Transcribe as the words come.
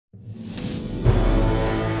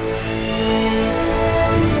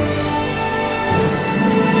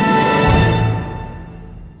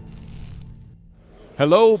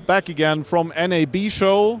Hello, back again from NAB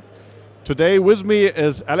Show. Today with me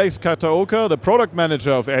is Alex Kataoka, the product manager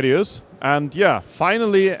of EDIUS. And yeah,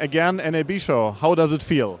 finally again NAB Show. How does it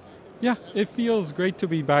feel? Yeah, it feels great to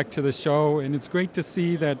be back to the show, and it's great to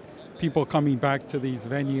see that people coming back to these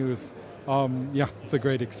venues. Yeah, it's a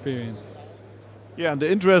great experience. Yeah, and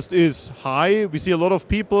the interest is high. We see a lot of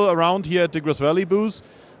people around here at the Grass Valley booth.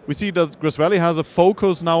 We see that Grass Valley has a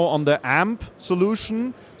focus now on the AMP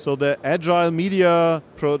solution, so the Agile Media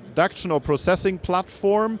Production or Processing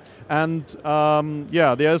Platform. And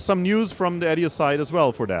yeah, there's some news from the EDIUS side as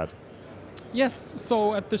well for that. Yes,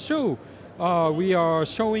 so at the show, we are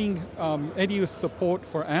showing EDIUS support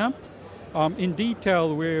for AMP. In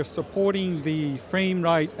detail, we're supporting the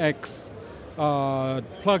FrameWrite X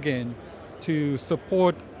plugin to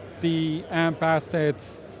support the AMP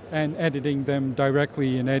assets and editing them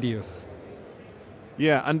directly in EDIUS.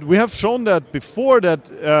 Yeah, and we have shown that before that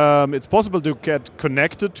it's possible to get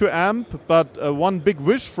connected to AMP, but one big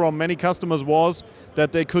wish from many customers was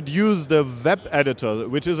that they could use the web editor,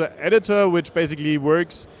 which is an editor which basically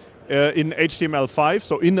works in HTML5,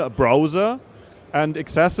 so in a browser, and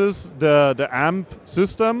accesses the AMP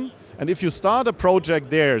system. And if you start a project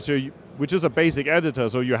there, which is a basic editor,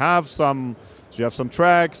 so you have some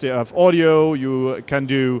tracks, you have audio, you can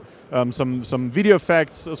do some video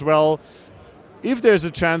effects as well. If there's a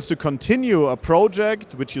chance to continue a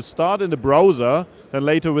project which you start in the browser, then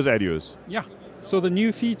later with EDIUS. Yeah, so the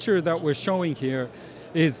new feature that we're showing here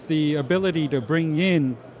is the ability to bring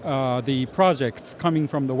in the projects coming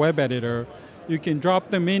from the web editor. You can drop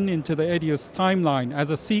them into the EDIUS timeline as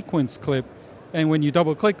a sequence clip, and when you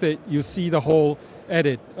double click it, you see the whole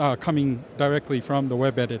edit coming directly from the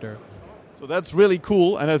web editor. So that's really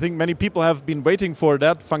cool, and I think many people have been waiting for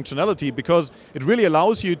that functionality because it really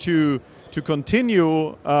allows you to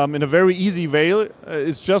continue in a very easy way.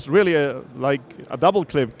 It's just really like a double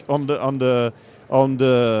click on the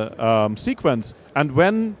sequence, and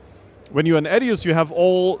when you're in EDIUS, you have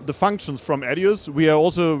all the functions from EDIUS. We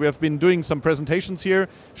have been doing some presentations here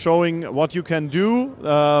showing what you can do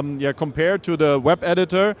compared to the web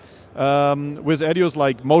editor with EDIUS,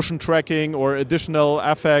 like motion tracking or additional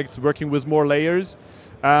effects, working with more layers,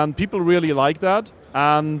 and people really like that.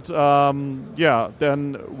 And yeah,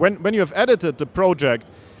 then when you have edited the project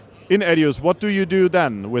in EDIUS, what do you do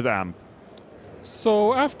then with AMP?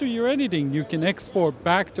 So after your editing, you can export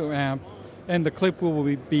back to AMP, and the clip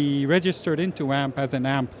will be registered into AMP as an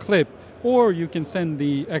AMP clip, or you can send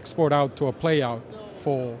the export out to a playout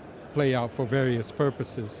for various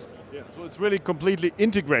purposes. Yeah, so it's really completely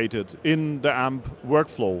integrated in the AMP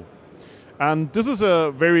workflow. And this is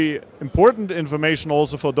a very important information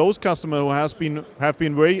also for those customers who have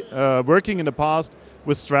been working in the past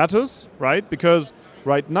with STRATUS, right? Because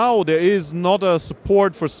right now there is not a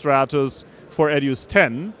support for STRATUS for EDIUS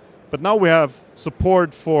 10, but now we have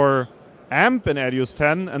support for AMP in EDIUS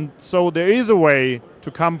 10, and so there is a way to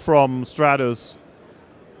come from STRATUS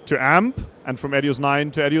to AMP and from EDIUS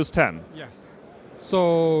 9 to EDIUS 10. Yes.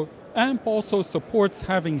 So AMP also supports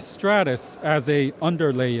having STRATUS as a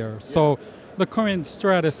underlayer. Yeah. So the current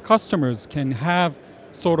STRATUS customers can have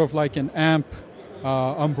sort of like an AMP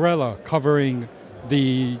umbrella covering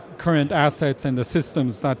the current assets and the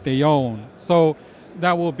systems that they own. So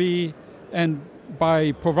that will be, and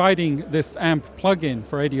by providing this AMP plugin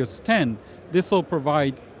for EDIUS 10, this will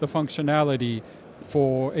provide the functionality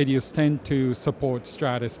for EDIUS 10 to support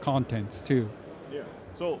STRATUS contents too. Yeah.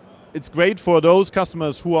 So it's great for those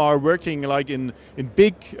customers who are working like in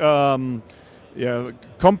big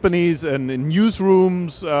companies and in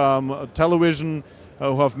newsrooms, television,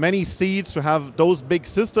 who have many seats, to have those big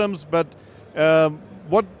systems. But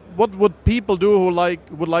what would people do who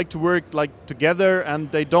would like to work like together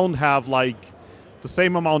and they don't have like the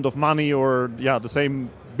same amount of money or the same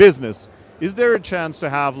business? Is there a chance to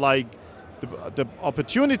have like the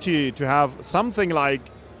opportunity to have something like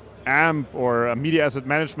AMP or media asset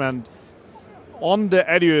management on the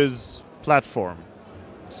EDIUS platform?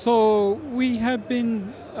 So we have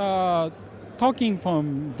been talking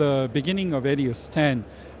from the beginning of EDIUS 10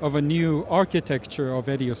 of a new architecture of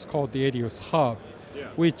EDIUS called the EDIUS Hub,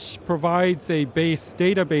 which provides a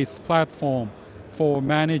database platform for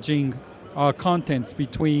managing contents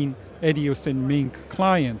between EDIUS and Mink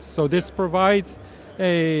clients. So this provides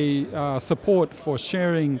a support for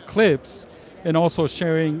sharing clips and also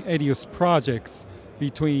sharing EDIUS projects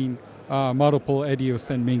between multiple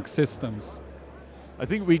EDIUS and Mink systems. I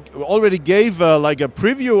think we already gave like a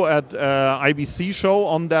preview at IBC show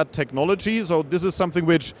on that technology. So this is something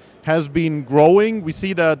which has been growing. We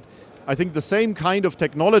see that I think the same kind of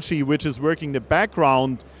technology which is working in the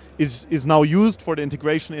background is now used for the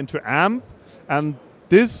integration into AMP. And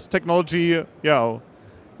this technology,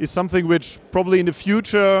 is something which probably in the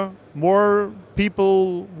future more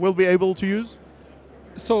people will be able to use?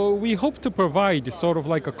 So we hope to provide sort of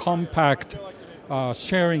like a compact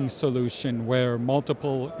sharing solution where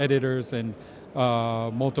multiple editors and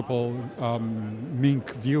multiple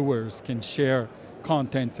Mink viewers can share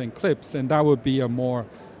contents and clips, and that would be a more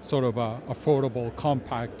sort of affordable,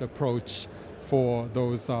 compact approach for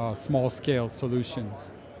those small-scale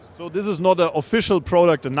solutions. So this is not an official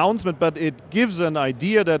product announcement, but it gives an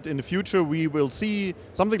idea that in the future we will see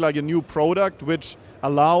something like a new product which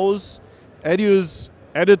allows EDIUS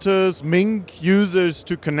editors, Mink users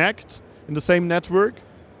to connect in the same network.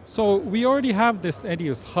 So we already have this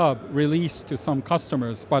EDIUS Hub released to some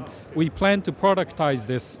customers, but we plan to productize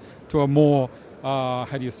this to a more,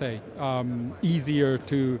 easier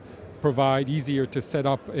to provide, easier to set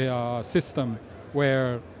up a system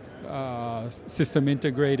where system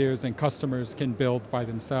integrators and customers can build by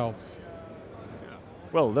themselves.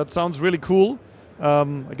 Well, that sounds really cool.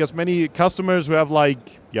 I guess many customers who have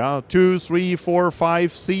like 2, 3, 4,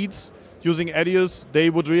 5 seats using EDIUS, they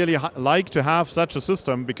would really like to have such a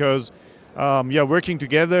system because working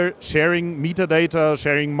together, sharing metadata,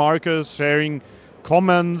 sharing markers, sharing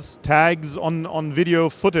comments, tags on video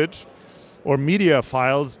footage or media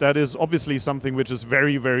files, that is obviously something which is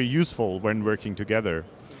very, very useful when working together.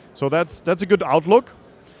 So that's a good outlook.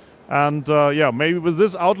 And maybe with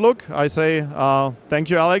this outlook, I say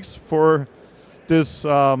thank you, Alex, for this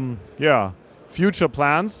future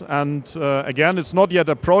plans. And again, it's not yet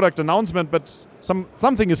a product announcement, but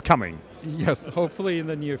something is coming. Yes, hopefully in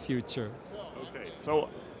the near future. Okay, so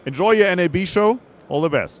enjoy your NAB show. All the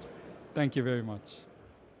best. Thank you very much.